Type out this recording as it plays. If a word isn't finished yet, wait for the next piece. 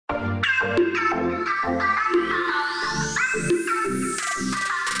Hey,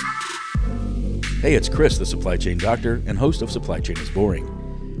 it's Chris, the Supply Chain Doctor and host of Supply Chain is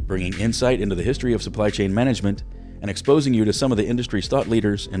Boring, bringing insight into the history of supply chain management and exposing you to some of the industry's thought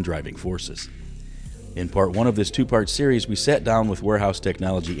leaders and driving forces. In part one of this two-part series, we sat down with warehouse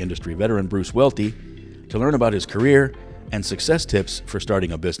technology industry veteran Bruce Welty to learn about his career and success tips for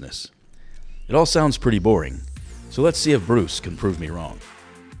starting a business. It all sounds pretty boring, so let's see if Bruce can prove me wrong.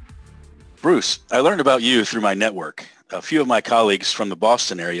 Bruce, I learned about you through my network. A few of my colleagues from the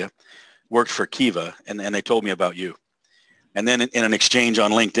Boston area worked for Kiva, and they told me about you. And then in an exchange on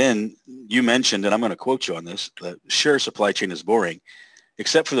LinkedIn, you mentioned, and I'm going to quote you on this, that sure, supply chain is boring,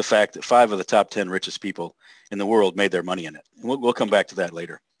 except for the fact that 5 of the top 10 richest people in the world made their money in it. And we'll come back to that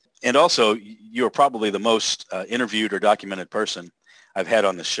later. And also, you're probably the most interviewed or documented person I've had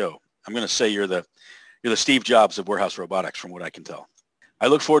on this show. I'm going to say you're the Steve Jobs of warehouse robotics, from what I can tell. I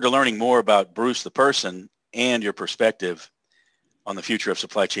look forward to learning more about Bruce the person and your perspective on the future of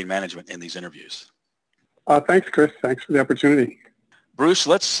supply chain management in these interviews. Thanks, Chris. Thanks for the opportunity. Bruce,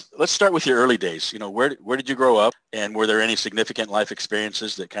 let's start with your early days. You know, where did you grow up, and were there any significant life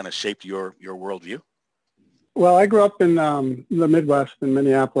experiences that kind of shaped your worldview? Well, I grew up in the Midwest in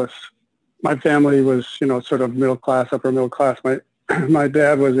Minneapolis. My family was, sort of middle class, upper middle class. My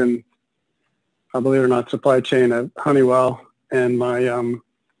dad was in, believe it or not, supply chain at Honeywell, and my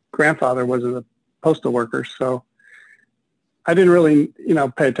grandfather was a postal worker. So I didn't really,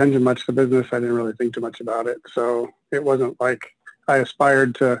 pay attention much to business. I didn't really think too much about it. So it wasn't like I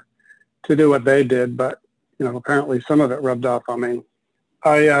aspired to do what they did, but, apparently some of it rubbed off on me.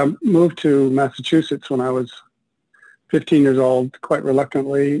 I moved to Massachusetts when I was 15 years old, quite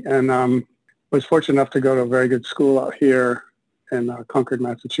reluctantly, and was fortunate enough to go to a very good school out here in Concord,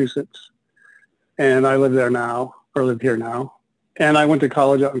 Massachusetts. And I live here now. And I went to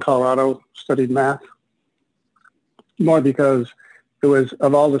college out in Colorado, studied math, more because it was,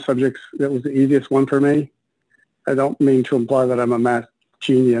 of all the subjects, it was the easiest one for me. I don't mean to imply that I'm a math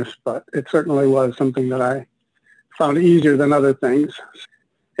genius, but it certainly was something that I found easier than other things.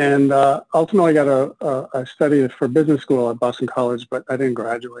 And ultimately got I studied for business school at Boston College, but I didn't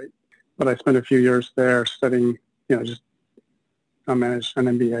graduate. But I spent a few years there studying, I managed an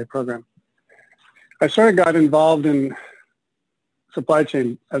MBA program. I sort of got involved in supply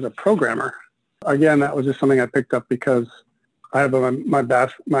chain as a programmer. Again, that was just something I picked up because I have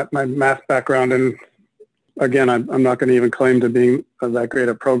my math background, and again, I'm not going to even claim to being that great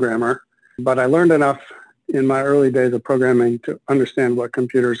a programmer, but I learned enough in my early days of programming to understand what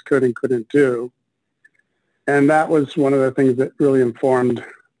computers could and couldn't do, and that was one of the things that really informed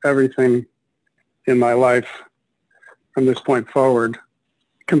everything in my life from this point forward.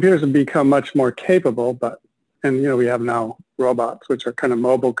 Computers have become much more capable, and we have now robots, which are kind of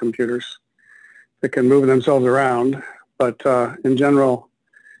mobile computers that can move themselves around. But in general,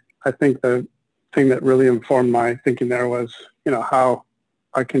 I think the thing that really informed my thinking there was, how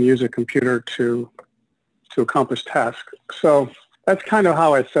I can use a computer to accomplish tasks. So that's kind of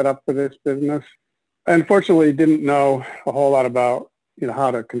how I set up for this business. I unfortunately didn't know a whole lot about,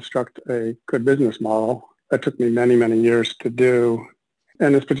 how to construct a good business model. That took me many, many years to do.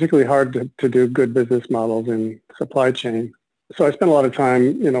 And it's particularly hard to do good business models in supply chain. So I spent a lot of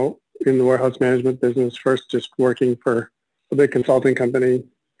time, in the warehouse management business, first just working for a big consulting company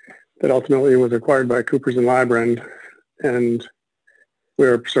that ultimately was acquired by Coopers & Lybrand, and we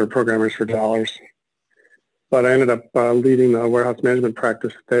were sort of programmers for dollars. But I ended up leading the warehouse management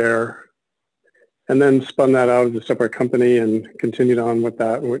practice there, and then spun that out as a separate company and continued on with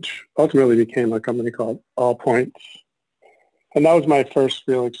that, which ultimately became a company called Allpoints. And that was my first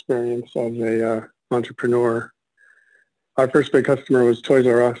real experience as a entrepreneur. Our first big customer was Toys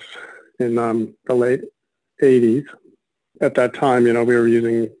R Us in the late 80s. At that time, we were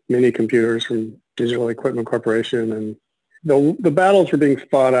using mini computers from Digital Equipment Corporation, and the battles were being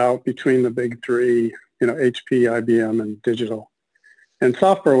fought out between the big three, HP, IBM, and Digital. And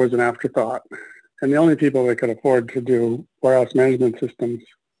software was an afterthought. And the only people that could afford to do warehouse management systems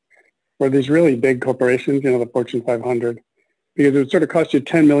were these really big corporations, the Fortune 500, because it would sort of cost you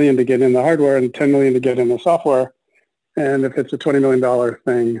 $10 million to get in the hardware and $10 million to get in the software. And if it's a $20 million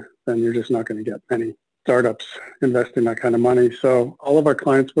thing, then you're just not going to get many startups investing that kind of money. So all of our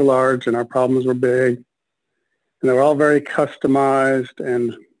clients were large and our problems were big. And they were all very customized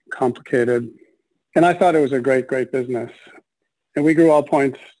and complicated. And I thought it was a great, great business. And we grew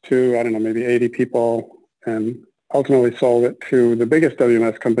Allpoints to, maybe 80 people, and ultimately sold it to the biggest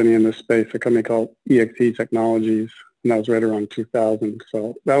WMS company in this space, a company called EXE Technologies. And that was right around 2000.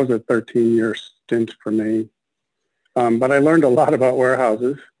 So that was a 13-year stint for me. But I learned a lot about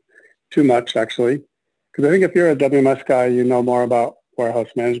warehouses. too much, actually, because I think if you're a WMS guy, you know more about warehouse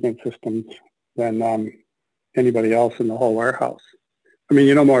management systems than anybody else in the whole warehouse. I mean,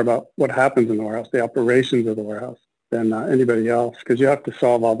 you know more about what happens in the warehouse, the operations of the warehouse, than anybody else, because you have to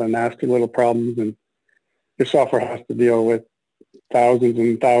solve all the nasty little problems, and your software has to deal with thousands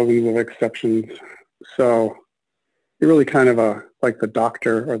and thousands of exceptions. So you're really kind of like the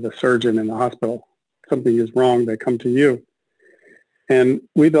doctor or the surgeon in the hospital. If something is wrong, they come to you. And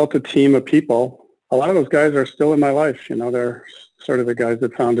we built a team of people. A lot of those guys are still in my life. You know, they're sort of the guys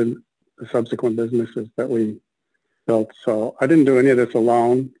that founded the subsequent businesses that we built. So I didn't do any of this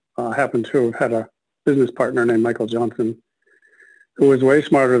alone. I happened to have had a business partner named Michael Johnson, who was way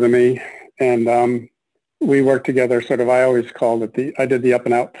smarter than me. And we worked together sort of, I always called it I did the up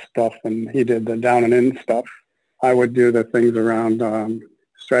and out stuff and he did the down and in stuff. I would do the things around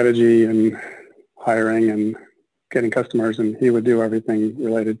strategy and hiring and getting customers, and he would do everything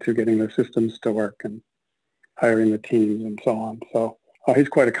related to getting the systems to work and hiring the teams and so on. So he's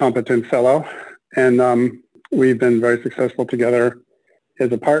quite a competent fellow, and we've been very successful together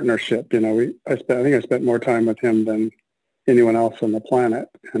as a partnership. You know, I think I spent more time with him than anyone else on the planet,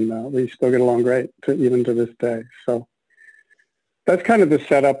 and we still get along great even to this day. So that's kind of the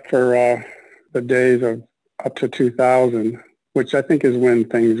setup for the days of up to 2000, which I think is when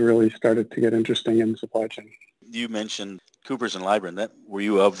things really started to get interesting in supply chain. You mentioned Coopers and Lybrand. Were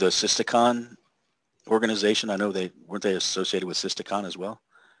you of the Systicon organization? I know weren't they associated with Systicon as well?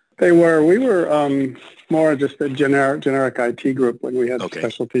 They were. We were more just a generic IT group. When we had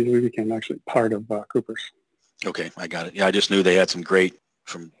specialties, we became actually part of Coopers. Okay, I got it. Yeah, I just knew they had some great,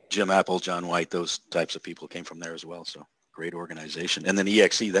 from Jim Apple, John White, those types of people came from there as well. So great organization. And then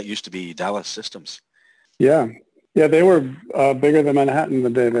EXE, that used to be Dallas Systems. Yeah, they were bigger than Manhattan the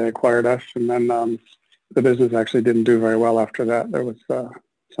day they acquired us, and then the business actually didn't do very well after that. There was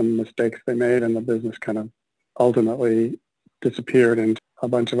some mistakes they made, and the business kind of ultimately disappeared into a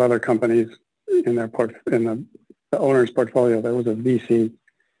bunch of other companies in their the owner's portfolio. There was a VC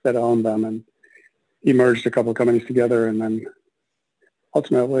that owned them, and he merged a couple of companies together, and then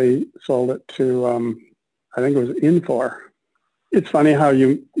ultimately sold it to I think it was Infor. It's funny how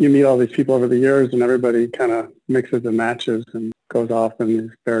you meet all these people over the years, and everybody kind of mixes and matches and goes off in these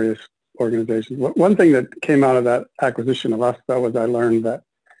various organizations. One thing that came out of that acquisition of us, though, was I learned that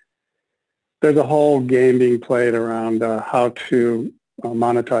there's a whole game being played around how to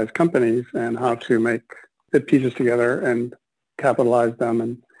monetize companies and how to fit pieces together and capitalize them.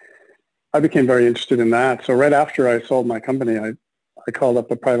 And I became very interested in that. So right after I sold my company, I called up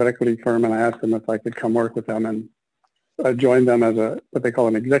a private equity firm and I asked them if I could come work with them. And I joined them as what they call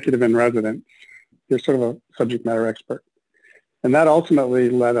an executive in residence. You're sort of a subject matter expert. And that ultimately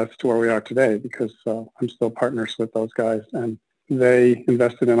led us to where we are today, because I'm still partners with those guys. And they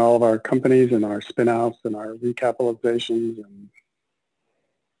invested in all of our companies and our spin-outs and our recapitalizations and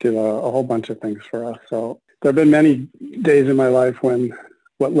did a whole bunch of things for us. So there have been many days in my life when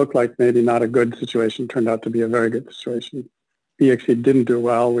what looked like maybe not a good situation turned out to be a very good situation. EXE didn't do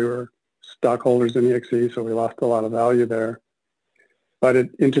well. We were stockholders in EXE, so we lost a lot of value there. But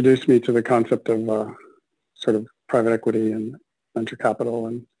it introduced me to the concept of sort of private equity and venture capital,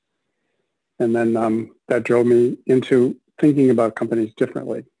 and then that drove me into thinking about companies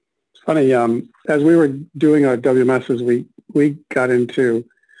differently. It's funny, as we were doing our WMSs, we got into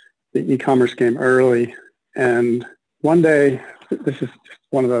the e-commerce game early, and one day, this is just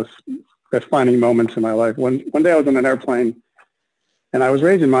one of those defining moments in my life. One day I was on an airplane, and I was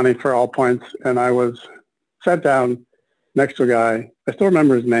raising money for All Points, and I was sat down next to a guy. I still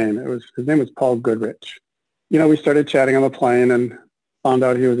remember his name. His name was Paul Goodrich. You know, we started chatting on the plane and found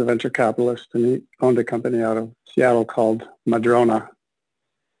out he was a venture capitalist, and he owned a company out of Seattle called Madrona.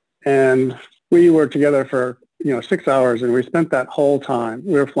 And we were together for 6 hours, and we spent that whole time.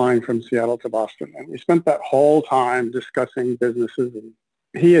 We were flying from Seattle to Boston, and we spent that whole time discussing businesses. And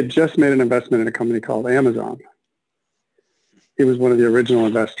he had just made an investment in a company called Amazon. He was one of the original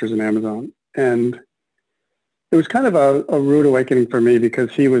investors in Amazon. And it was kind of a rude awakening for me,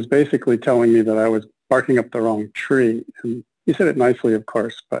 because he was basically telling me that I was barking up the wrong tree. And he said it nicely, of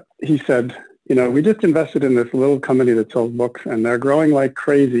course, but he said, we just invested in this little company that sells books, and they're growing like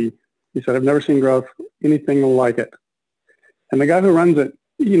crazy. He said, I've never seen growth anything like it. And the guy who runs it,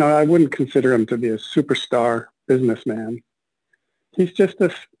 I wouldn't consider him to be a superstar businessman. He's just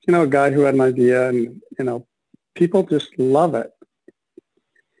this, a guy who had an idea, and, people just love it.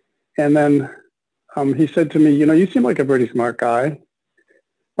 And then he said to me, you seem like a pretty smart guy,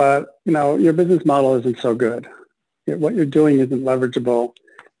 but, your business model isn't so good. What you're doing isn't leverageable.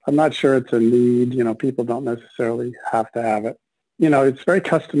 I'm not sure it's a need. People don't necessarily have to have it. it's very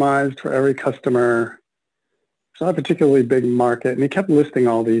customized for every customer. It's not a particularly big market. And he kept listing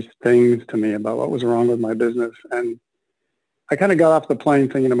all these things to me about what was wrong with my business. And I kind of got off the plane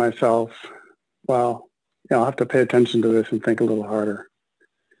thinking to myself, well, I'll have to pay attention to this and think a little harder.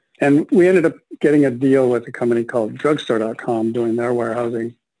 And we ended up getting a deal with a company called Drugstore.com doing their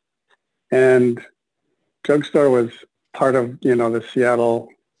warehousing. And Drugstore was part of, the Seattle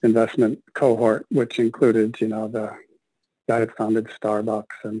investment cohort, which included, the guy that founded Starbucks.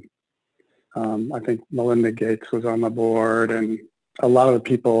 And I think Melinda Gates was on the board. And a lot of the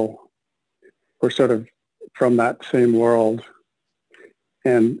people were sort of from that same world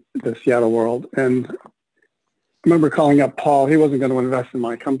and the Seattle world. And I remember calling up Paul. He wasn't going to invest in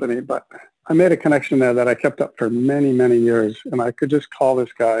my company, but I made a connection there that I kept up for many, many years. And I could just call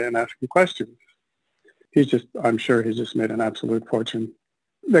this guy and ask him questions. I'm sure he's just made an absolute fortune.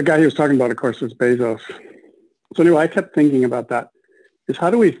 The guy he was talking about, of course, was Bezos. So anyway, I kept thinking about that, is how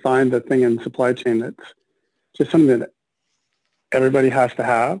do we find the thing in supply chain that's just something that everybody has to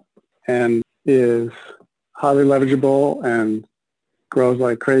have and is highly leverageable and grows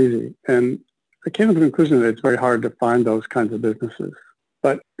like crazy. And I came to the conclusion that it's very hard to find those kinds of businesses,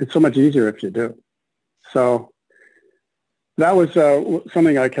 but it's so much easier if you do. So that was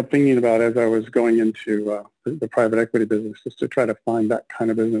something I kept thinking about as I was going into the private equity business, just to try to find that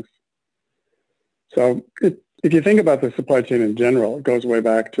kind of business. So if you think about the supply chain in general, it goes way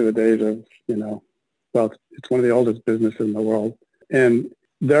back to the days of, it's one of the oldest businesses in the world. And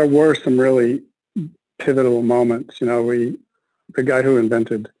there were some really pivotal moments. The guy who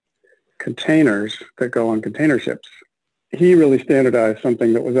invented containers that go on container ships, he really standardized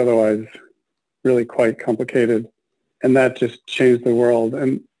something that was otherwise really quite complicated. And that just changed the world.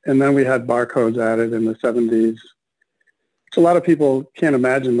 And then we had barcodes added in the 70s. So a lot of people can't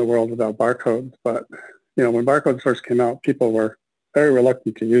imagine the world without barcodes. But, when barcodes first came out, people were very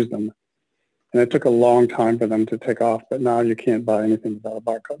reluctant to use them. And it took a long time for them to take off. But now you can't buy anything without a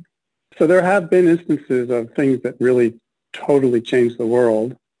barcode. So there have been instances of things that really totally changed the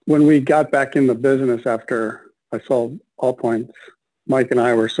world. When we got back in the business after I sold Allpoints, Mike and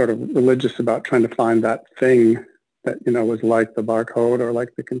I were sort of religious about trying to find that thing that, was like the barcode or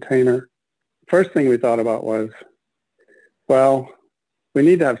like the container. First thing we thought about was, well, we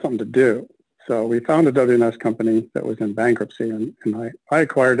need to have something to do. So we found a WMS company that was in bankruptcy, and I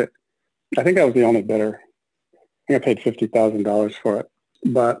acquired it. I think I was the only bidder. I think I paid $50,000 for it.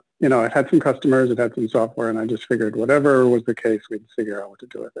 But, it had some customers, it had some software, and I just figured whatever was the case, we'd figure out what to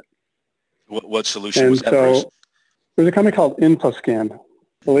do with it. What solution was that? And so there's a company called InfoScan.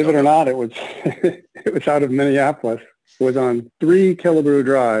 Believe it or not, it was it was out of Minneapolis. It was on 3 Killebrew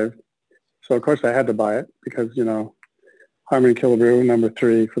Drive. So, of course, I had to buy it because, Harmon Killebrew, number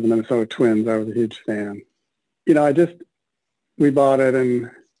 3 for the Minnesota Twins. I was a huge fan. We bought it, and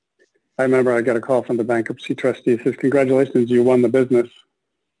I remember I got a call from the bankruptcy trustee. He says, congratulations, you won the business.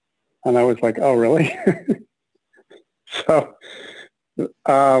 And I was like, oh, really? So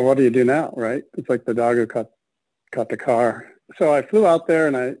what do you do now, right? It's like the dog who caught the car. So I flew out there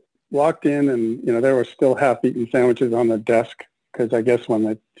and I walked in and, there were still half-eaten sandwiches on the desk because I guess when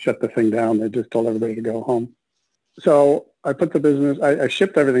they shut the thing down, they just told everybody to go home. So I put the business, I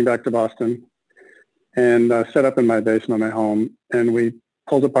shipped everything back to Boston and set up in my basement of my home, and we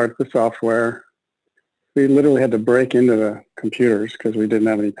pulled apart the software. We literally had to break into the computers because we didn't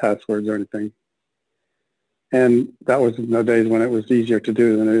have any passwords or anything. And that was in the days when it was easier to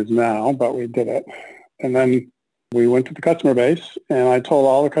do than it is now, but we did it. And then we went to the customer base, and I told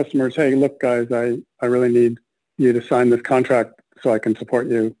all the customers, hey, look, guys, I really need you to sign this contract so I can support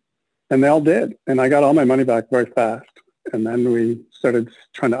you. And they all did. And I got all my money back very fast. And then we started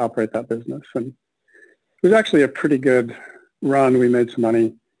trying to operate that business. And it was actually a pretty good run. We made some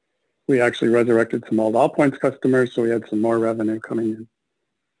money. We actually resurrected some old Allpoints customers, so we had some more revenue coming in.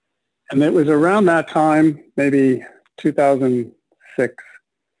 And it was around that time, maybe 2006,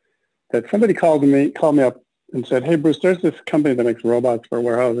 that somebody called me up and said, hey, Bruce, there's this company that makes robots for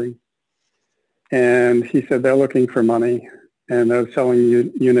warehousing. And he said they're looking for money, and they're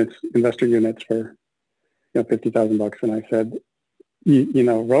selling units, investor units for $50,000. And I said,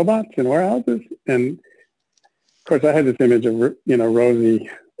 robots in warehouses? And of course, I had this image of, Rosie,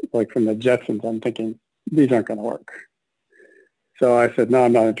 like from the Jetsons. I'm thinking, these aren't going to work. So I said, no,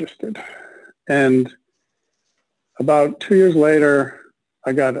 I'm not interested. And about 2 years later,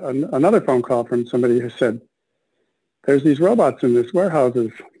 I got another phone call from somebody who said, there's these robots in this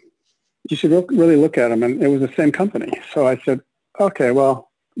warehouses. You should really look at them. And it was the same company. So I said, okay, well,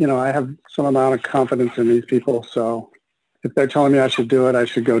 I have some amount of confidence in these people. So if they're telling me I should do it, I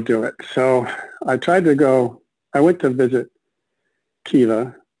should go do it. So I went to visit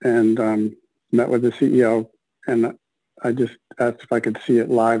Kiva and met with the CEO, and I just asked if I could see it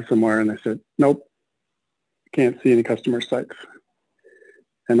live somewhere, and they said, nope, can't see any customer sites.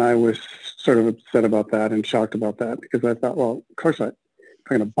 And I was sort of upset about that and shocked about that, because I thought, well, of course I'm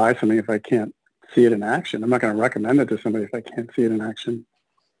going to buy something if I can't see it in action. I'm not going to recommend it to somebody if I can't see it in action.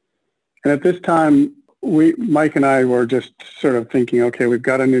 And at this time, Mike and I were just sort of thinking, okay, we've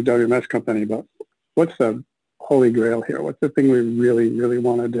got a new WMS company, but what's the holy grail here? What's the thing we really, really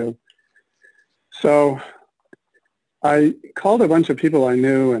want to do? So I called a bunch of people I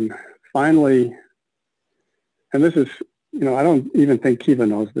knew, and finally, and this is, I don't even think Kiva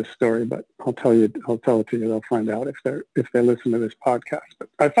knows this story, but I'll tell it to you. They'll find out if they listen to this podcast. But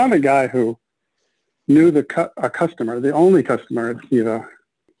I found a guy who knew a customer, the only customer at Kiva,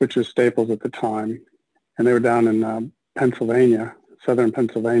 which was Staples at the time, and they were down in Pennsylvania, southern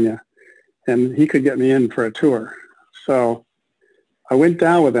Pennsylvania, and he could get me in for a tour. So I went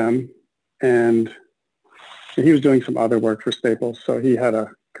down with him, and he was doing some other work for Staples, so he had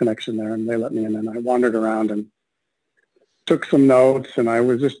a connection there, and they let me in, and I wandered around and took some notes, and I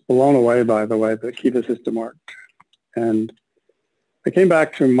was just blown away by the way the Kiva system worked. And I came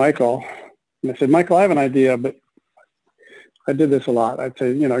back to Michael, and I said, Michael, I have an idea, but I did this a lot. I'd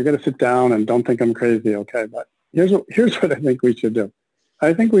say, I got to sit down and don't think I'm crazy, okay? But here's what I think we should do.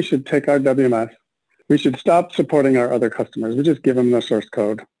 I think we should take our WMS. We should stop supporting our other customers. We just give them the source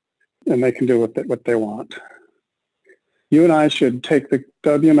code, and they can do with it what they want. You and I should take the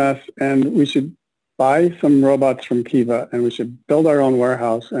WMS, and we should buy some robots from Kiva, and we should build our own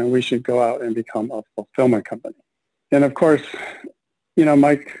warehouse, and we should go out and become a fulfillment company. And of course,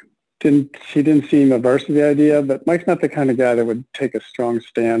 Mike didn't seem averse to the idea, but Mike's not the kind of guy that would take a strong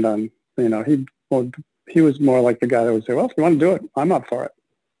stand on, he was more like the guy that would say, well, if you want to do it, I'm up for it.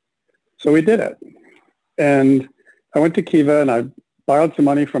 So we did it. And I went to Kiva, and I borrowed some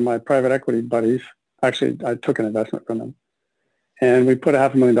money from my private equity buddies. Actually, I took an investment from them. And we put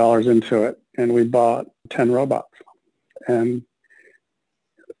 $500,000 into it, and we bought 10 robots. And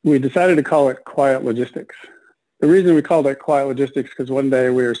we decided to call it Quiet Logistics. The reason we called it Quiet Logistics because one day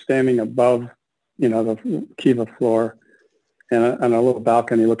we were standing above, the Kiva floor and on a little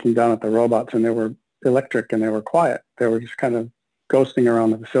balcony looking down at the robots, and they were electric and they were quiet. They were just kind of ghosting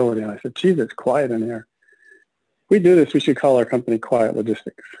around the facility. And I said, geez, it's quiet in here. We do this, we should call our company Quiet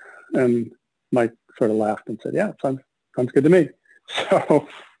Logistics. And Mike sort of laughed and said, yeah, sounds good to me. So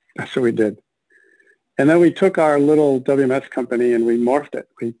that's what we did. And then we took our little WMS company and we morphed it.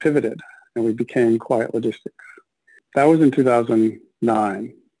 We pivoted and we became Quiet Logistics. That was in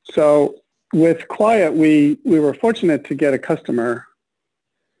 2009. So with Quiet, we were fortunate to get a customer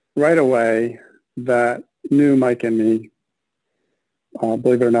right away that knew Mike and me,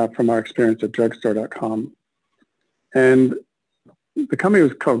 believe it or not, from our experience at drugstore.com. And the company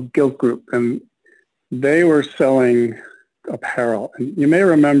was called Gilt Group, and they were selling apparel. And you may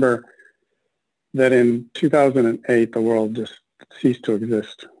remember that in 2008, the world just ceased to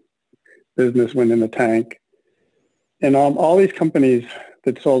exist. Business went in the tank. And all these companies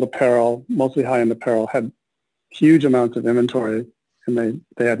that sold apparel, mostly high-end apparel, had huge amounts of inventory, and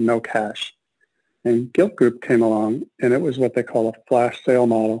they had no cash. And Gilt Group came along, and it was what they call a flash sale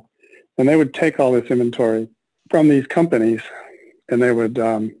model. And they would take all this inventory from these companies, and they would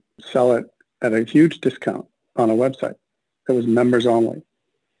sell it at a huge discount on a website that was members only.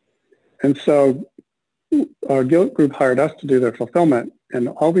 And so our Gilt Group hired us to do their fulfillment, and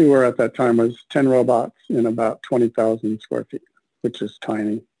all we were at that time was 10 robots in about 20,000 square feet, which is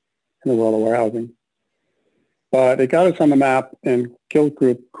tiny in the world of warehousing. But it got us on the map, and Gilt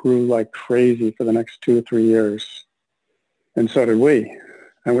Group grew like crazy for the next 2 or 3 years, and so did we.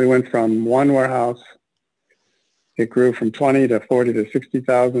 And we went from one warehouse. It grew from 20 to 40 to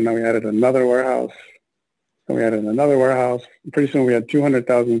 60,000. Then we added another warehouse. Then we added another warehouse. Pretty soon we had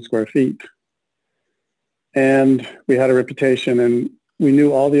 200,000 square feet. And we had a reputation, and we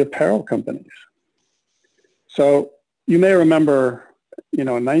knew all the apparel companies. So you may remember, in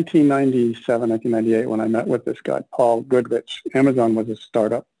 1997, 1998, when I met with this guy, Paul Goodrich, Amazon was a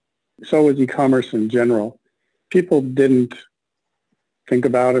startup. So was e-commerce in general. People didn't think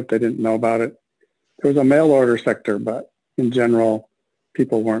about it. They didn't know about it. There was a mail order sector, but in general,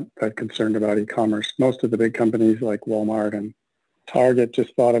 people weren't that concerned about e-commerce. Most of the big companies like Walmart and Target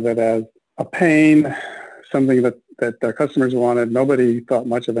just thought of it as a pain, something that their customers wanted. Nobody thought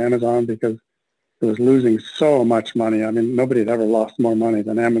much of Amazon because it was losing so much money. I mean, nobody had ever lost more money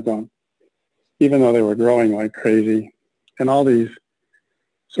than Amazon, even though they were growing like crazy. And all these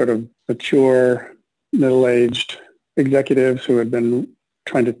sort of mature, middle-aged executives who had been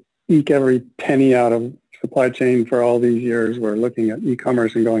trying to eke every penny out of supply chain for all these years were looking at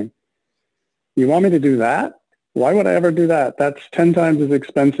e-commerce and going, you want me to do that? Why would I ever do that? That's 10 times as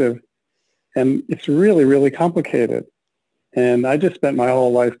expensive. And it's really, really complicated. And I just spent my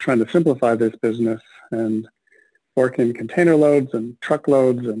whole life trying to simplify this business and work in container loads and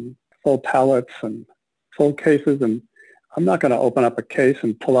truckloads and full pallets and full cases. And I'm not going to open up a case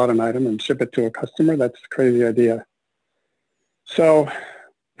and pull out an item and ship it to a customer. That's a crazy idea. So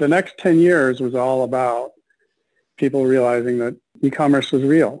the next 10 years was all about people realizing that e-commerce was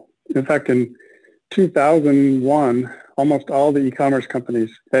real. In fact, in 2001, almost all the e-commerce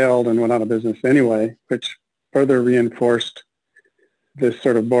companies failed and went out of business anyway, which further reinforced this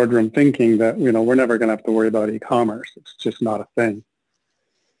sort of boardroom thinking that, we're never going to have to worry about e-commerce. It's just not a thing.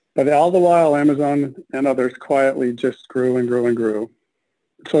 But all the while, Amazon and others quietly just grew and grew and grew.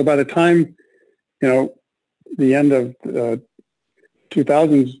 So by the time, the end of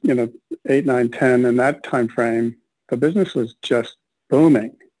 2000s, 8, 9, 10, in that time frame, the business was just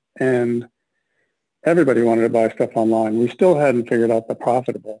booming. And everybody wanted to buy stuff online. We still hadn't figured out the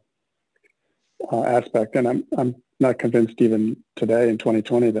profitable aspect. And I'm not convinced even today in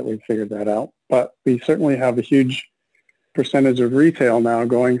 2020 that we've figured that out. But we certainly have a huge percentage of retail now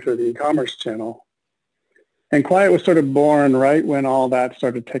going through the e-commerce channel. And Quiet was sort of born right when all that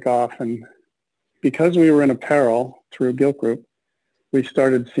started to take off. And because we were in apparel through Gilt Group, we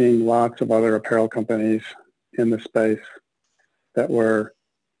started seeing lots of other apparel companies in the space that were,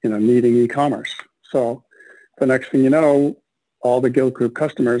 needing e-commerce. So the next thing you know, all the Gilt Group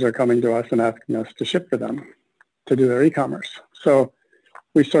customers are coming to us and asking us to ship for them to do their e-commerce. So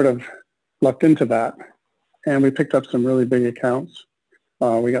we sort of lucked into that, and we picked up some really big accounts.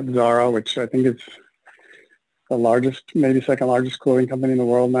 We got Zara, which I think is the largest, maybe second largest clothing company in the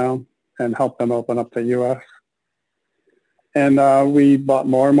world now, and helped them open up the U.S. And we bought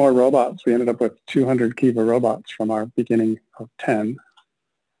more and more robots. We ended up with 200 Kiva robots from our beginning of 10.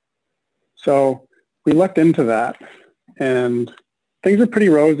 So we lucked into that, and things were pretty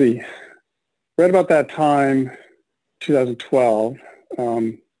rosy. Right about that time, 2012,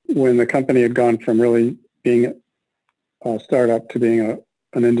 when the company had gone from really being a startup to being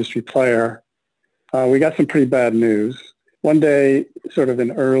an industry player, we got some pretty bad news. One day, sort of in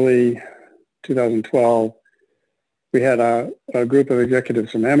early 2012, we had a group of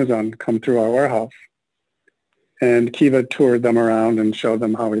executives from Amazon come through our warehouse, and Kiva toured them around and showed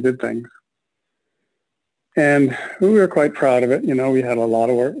them how we did things. And we were quite proud of it. We had a lot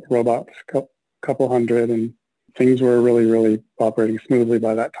of robots, a couple hundred, and things were really, really operating smoothly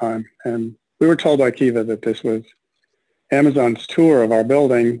by that time. And we were told by Kiva that this was Amazon's tour of our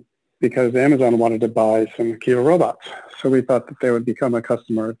building because Amazon wanted to buy some Kiva robots. So we thought that they would become a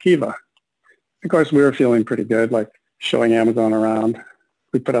customer of Kiva. Of course, we were feeling pretty good, like showing Amazon around.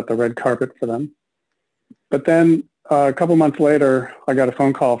 We put out the red carpet for them. But then a couple months later, I got a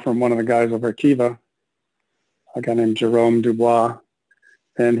phone call from one of the guys over at Kiva, a guy named Jerome Dubois,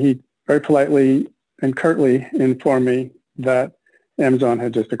 and he very politely and curtly informed me that Amazon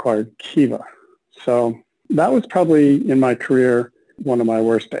had just acquired Kiva. So that was probably in my career one of my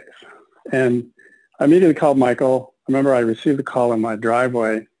worst days. And I immediately called Michael. I remember I received a call in my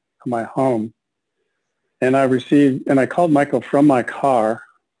driveway of my home, and I called Michael from my car,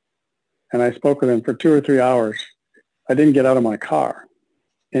 and I spoke with him for 2 or 3 hours. I didn't get out of my car,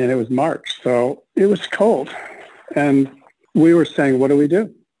 and it was March, so it was cold. And we were saying, what do we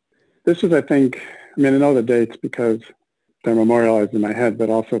do? This was, I know the dates because they're memorialized in my head, but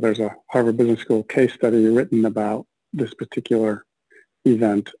also there's a Harvard Business School case study written about this particular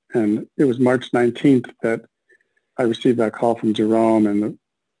event. And it was March 19th that I received that call from Jerome,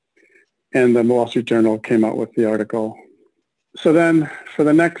 and the Wall Street Journal came out with the article. So then for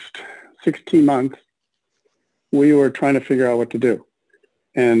the next 16 months, we were trying to figure out what to do.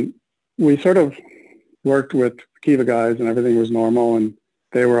 And we sort of worked with Kiva guys, and everything was normal, and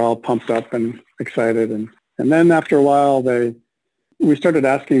they were all pumped up and excited. And then after a while, we started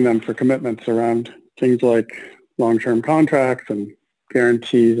asking them for commitments around things like long-term contracts and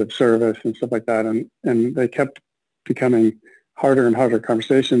guarantees of service and stuff like that. And they kept becoming harder and harder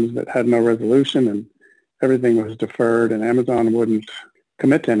conversations that had no resolution, and everything was deferred, and Amazon wouldn't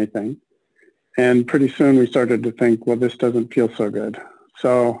commit to anything. And pretty soon we started to think, well, this doesn't feel so good.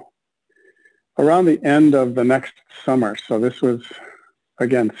 So around the end of the next summer, so this was,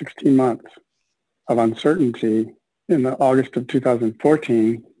 again, 16 months of uncertainty, in the August of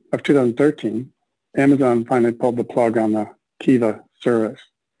 2013, Amazon finally pulled the plug on the Kiva service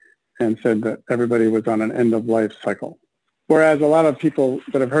and said that everybody was on an end-of-life cycle. Whereas a lot of people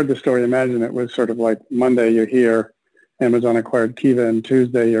that have heard the story imagine it was sort of like Monday you hear Amazon acquired Kiva, and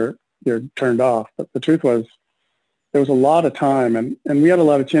Tuesday you're you're turned off. But the truth was, there was a lot of time, and we had a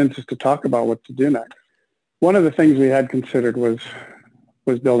lot of chances to talk about what to do next. One of the things we had considered was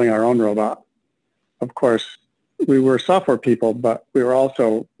building our own robot. Of course, we were software people, but we were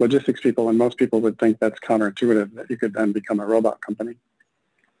also logistics people, and most people would think that's counterintuitive, that you could then become a robot company.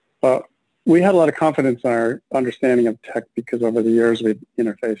 But we had a lot of confidence in our understanding of tech because over the years we've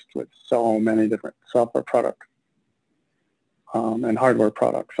interfaced with so many different software products and hardware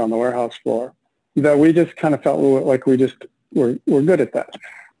products on the warehouse floor that we just kind of felt like we're good at that.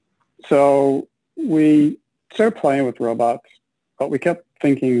 So we started playing with robots, but we kept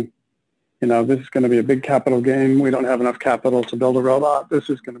thinking, this is going to be a big capital game. We don't have enough capital to build a robot. We're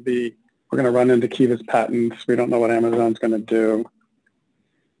going to run into Kiva's patents. We don't know what Amazon's going to do.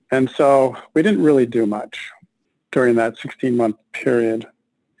 And so we didn't really do much during that 16-month period.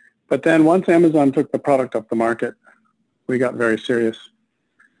 But then once Amazon took the product off the market, we got very serious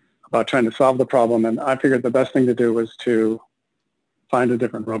about trying to solve the problem. And I figured the best thing to do was to find a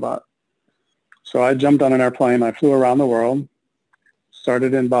different robot. So I jumped on an airplane. I flew around the world,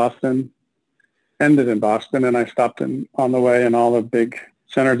 started in Boston, ended in Boston, and I stopped on the way in all the big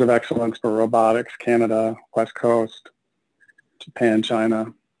centers of excellence for robotics, Canada, West Coast, Japan,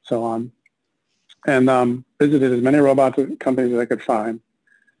 China, so on, and visited as many robots companies as I could find.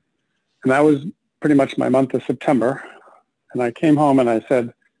 And that was pretty much my month of September. And I came home and I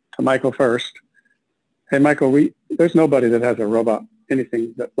said to Michael first, hey, Michael, there's nobody that has a robot,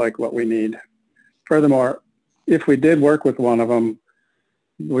 anything like what we need. Furthermore, if we did work with one of them,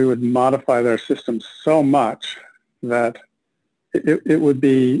 we would modify their system so much that it would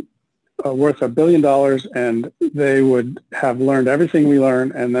be worth $1 billion, and they would have learned everything we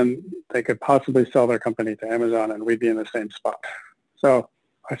learned, and then they could possibly sell their company to Amazon, and we'd be in the same spot. So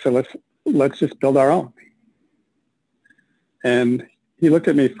I said, let's just build our own. And he looked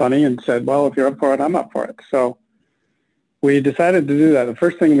at me funny and said, well, if you're up for it, I'm up for it. So we decided to do that. The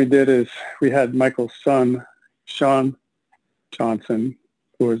first thing we did is we had Michael's son, Sean Johnson,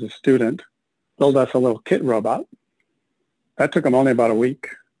 who was a student, build us a little kit robot. That took him only about a week.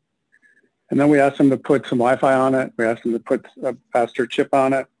 And then we asked him to put some Wi-Fi on it. We asked him to put a faster chip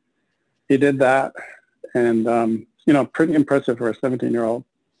on it. He did that, and pretty impressive for a 17-year-old.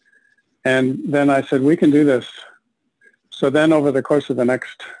 And then I said, we can do this. So then over the course of the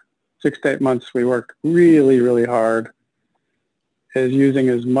next 6 to 8 months, we worked really, really hard at using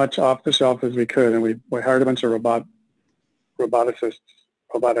as much off the shelf as we could. And we hired a bunch of roboticists,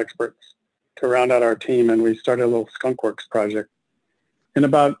 robot experts to round out our team. And we started a little skunkworks project. In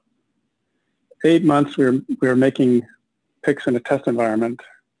about 8 months, we were making picks in a test environment.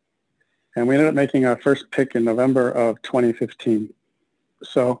 And we ended up making our first pick in November of 2015.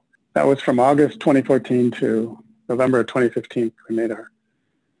 So that was from August 2014 to November of 2015. We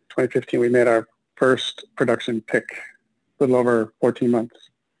made our first production pick, a little over 14 months.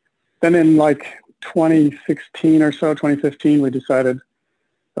 Then in 2016 or so, 2015, we decided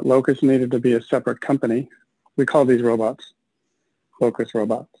that Locus needed to be a separate company. We call these robots Locus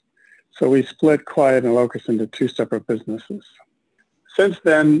robots. So we split Quiet and Locus into 2 separate businesses. Since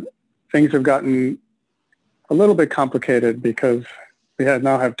then, things have gotten a little bit complicated because we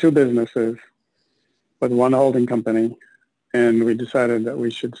now have 2 businesses with 1 holding company, and we decided that we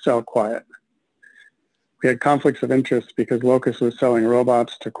should sell Quiet. We had conflicts of interest because Locus was selling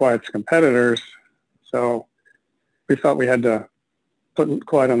robots to Quiet's competitors, so we felt we had to put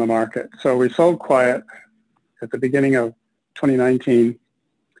Quiet on the market. So we sold Quiet at the beginning of 2019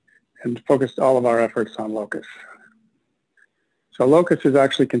 and focused all of our efforts on Locus. So Locus has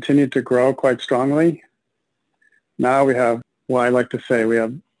actually continued to grow quite strongly. Now we have, I like to say, we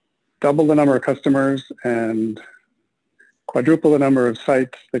have double the number of customers and quadruple the number of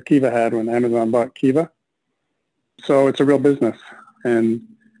sites that Kiva had when Amazon bought Kiva. So it's a real business and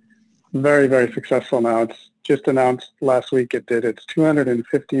very, very successful now. It's just announced last week it did its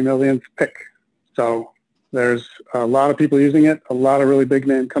 250 millionth pick. So there's a lot of people using it, a lot of really big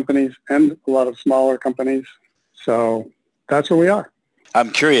name companies and a lot of smaller companies. So that's where we are.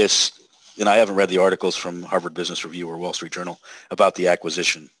 I'm curious, and I haven't read the articles from Harvard Business Review or Wall Street Journal about the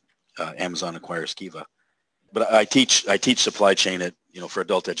acquisition. Amazon acquires Kiva, but I teach supply chain at for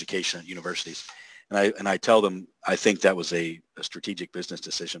adult education at universities, and I tell them I think that was a strategic business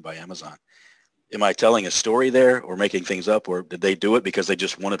decision by Amazon. Am I telling a story there, or making things up, or did they do it because they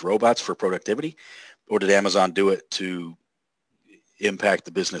just wanted robots for productivity, or did Amazon do it to impact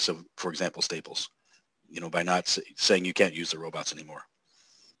the business of, for example, Staples, by not saying you can't use the robots anymore?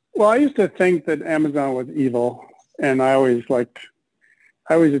 Well, I used to think that Amazon was evil, and I always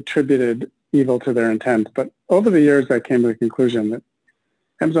attributed evil to their intent. But over the years, I came to the conclusion that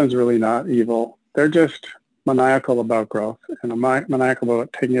Amazon's really not evil. They're just maniacal about growth and maniacal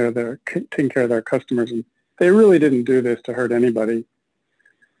about taking care of their customers. And they really didn't do this to hurt anybody.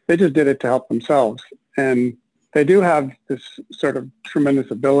 They just did it to help themselves. And they do have this sort of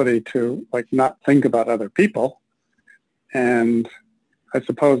tremendous ability to not think about other people. And I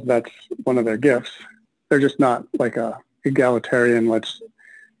suppose that's one of their gifts. They're just not like a egalitarian, let's,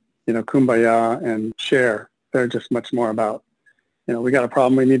 kumbaya and share. They're just much more about, we got a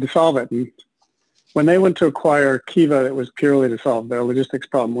problem, we need to solve it. And when they went to acquire Kiva, it was purely to solve their logistics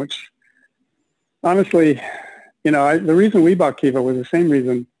problem, which honestly, the reason we bought Kiva was the same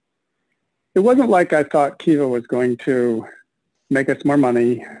reason. It wasn't like I thought Kiva was going to make us more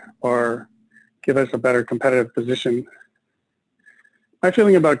money or give us a better competitive position. My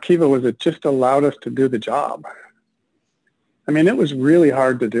feeling about Kiva was it just allowed us to do the job. I mean, it was really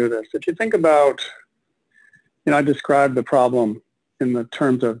hard to do this. If you think about, I described the problem in the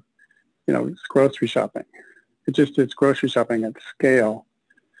terms of, it's grocery shopping. It's grocery shopping at scale,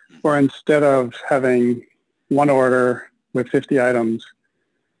 where instead of having one order with 50 items,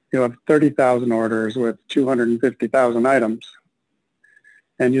 you have 30,000 orders with 250,000 items.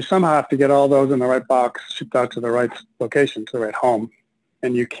 And you somehow have to get all those in the right box, shipped out to the right location, to the right home.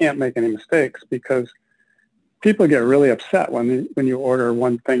 And you can't make any mistakes because people get really upset when you order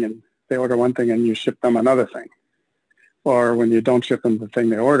one thing and they order one thing and you ship them another thing, or when you don't ship them the thing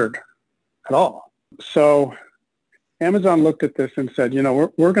they ordered at all. So Amazon looked at this and said,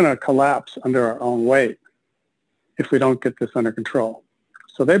 we're going to collapse under our own weight if we don't get this under control.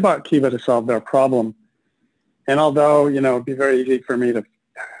 So they bought Kiva to solve their problem. And although, it'd be very easy for me to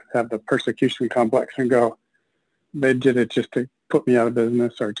have the persecution complex and go, they did it just to put me out of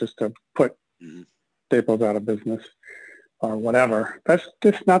business or just to put Staples out of business or whatever. That's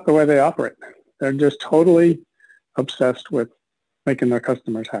just not the way they operate. They're just totally obsessed with making their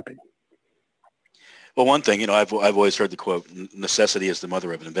customers happy. Well, one thing, I've always heard the quote, necessity is the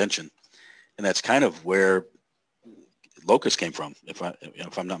mother of invention. And that's kind of where Locus came from, if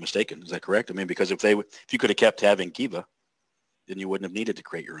I'm not mistaken. Is that correct? I mean, because if you could have kept having Kiva, then you wouldn't have needed to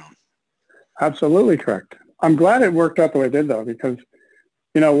create your own. Absolutely correct. I'm glad it worked out the way it did, though, because,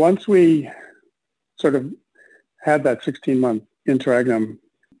 once we sort of had that 16-month interregnum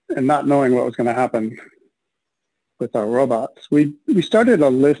and not knowing what was going to happen with our robots, we started a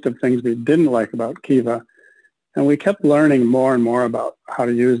list of things we didn't like about Kiva, and we kept learning more and more about how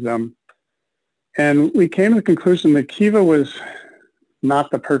to use them. And we came to the conclusion that Kiva was not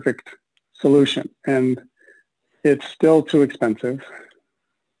the perfect solution, and it's still too expensive.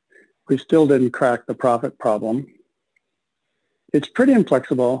 We still didn't crack the profit problem. It's pretty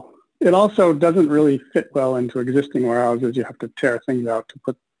inflexible. It also doesn't really fit well into existing warehouses. You have to tear things out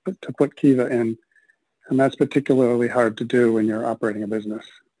to put Kiva in, and that's particularly hard to do when you're operating a business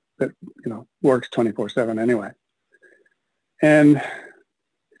that works 24/7 anyway. And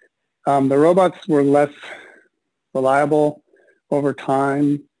the robots were less reliable over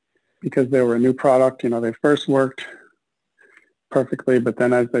time because they were a new product. They first worked perfectly, but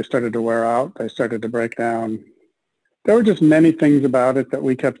then as they started to wear out, they started to break down. There were just many things about it that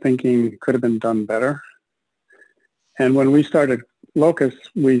we kept thinking could have been done better. And when we started Locus,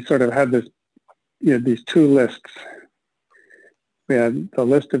 we sort of had these two lists. We had the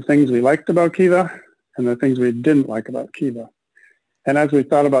list of things we liked about Kiva and the things we didn't like about Kiva. And as we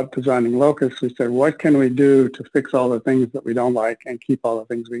thought about designing Locus, we said, what can we do to fix all the things that we don't like and keep all the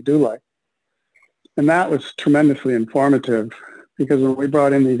things we do like? And that was tremendously informative because when we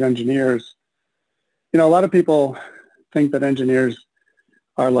brought in these engineers, a lot of people think that engineers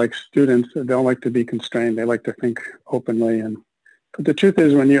are like students that don't like to be constrained. They like to think openly. But the truth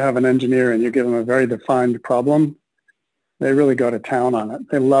is when you have an engineer and you give them a very defined problem, they really go to town on it.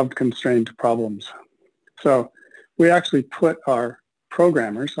 They love constrained problems. So we actually put our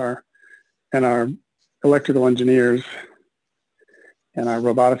programmers and our electrical engineers and our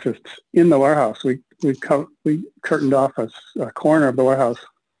roboticists in the warehouse. We curtained off a corner of the warehouse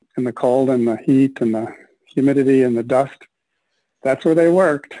in the cold and the heat and the humidity and the dust. That's where they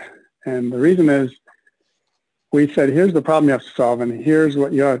worked. And the reason is we said, here's the problem you have to solve, and here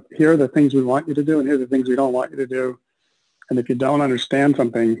are the things we want you to do, and here's the things we don't want you to do. And if you don't understand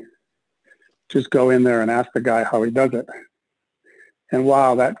something, just go in there and ask the guy how he does it. And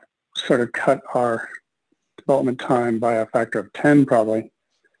wow, that sort of cut our development time by a factor of 10 probably.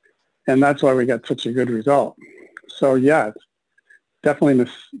 And that's why we got such a good result. So yeah, it's definitely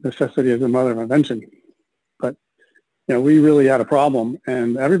necessity is the mother of invention. But we really had a problem,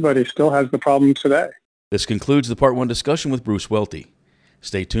 and everybody still has the problem today. This concludes the Part 1 discussion with Bruce Welty.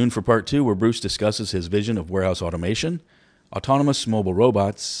 Stay tuned for Part 2, where Bruce discusses his vision of warehouse automation, autonomous mobile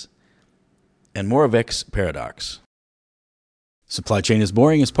robots, and Moravec's paradox. Supply Chain is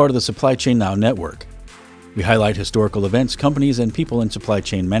Boring is part of the Supply Chain Now network. We highlight historical events, companies, and people in supply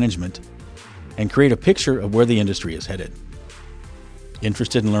chain management and create a picture of where the industry is headed.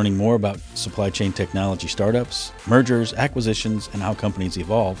 Interested in learning more about supply chain technology startups, mergers, acquisitions, and how companies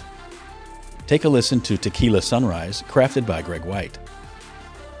evolve? Take a listen to Tequila Sunrise, crafted by Greg White.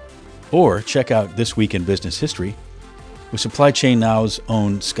 Or check out This Week in Business History with Supply Chain Now's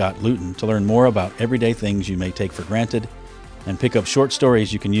own Scott Luton to learn more about everyday things you may take for granted and pick up short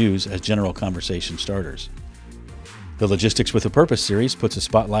stories you can use as general conversation starters. The Logistics with a Purpose series puts a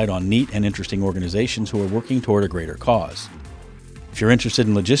spotlight on neat and interesting organizations who are working toward a greater cause. If you're interested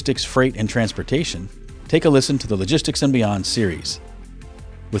in logistics, freight, and transportation, take a listen to the Logistics and Beyond series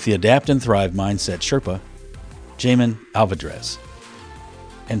with the Adapt and Thrive Mindset Sherpa, Jamin Alvarez.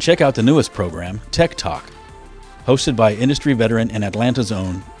 And check out the newest program, Tech Talk, hosted by industry veteran and Atlanta's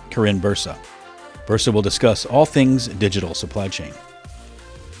own Corinne Bursa. Bursa will discuss all things digital supply chain.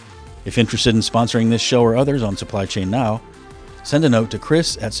 If interested in sponsoring this show or others on Supply Chain Now, send a note to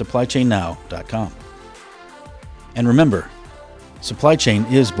chris@supplychainnow.com. And remember, supply chain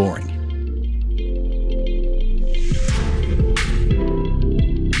is boring.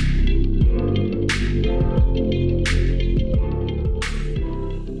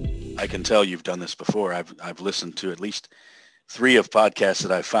 I can tell you've done this before. I've listened to at least 3 of podcasts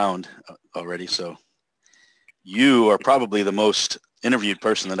that I've found already. So you are probably the most interviewed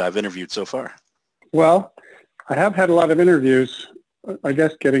person that I've interviewed so far. Well, I have had a lot of interviews. I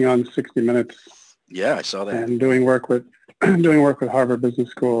guess getting on 60 Minutes. Yeah, I saw that. And doing work with Harvard Business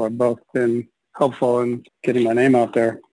School have both been helpful in getting my name out there.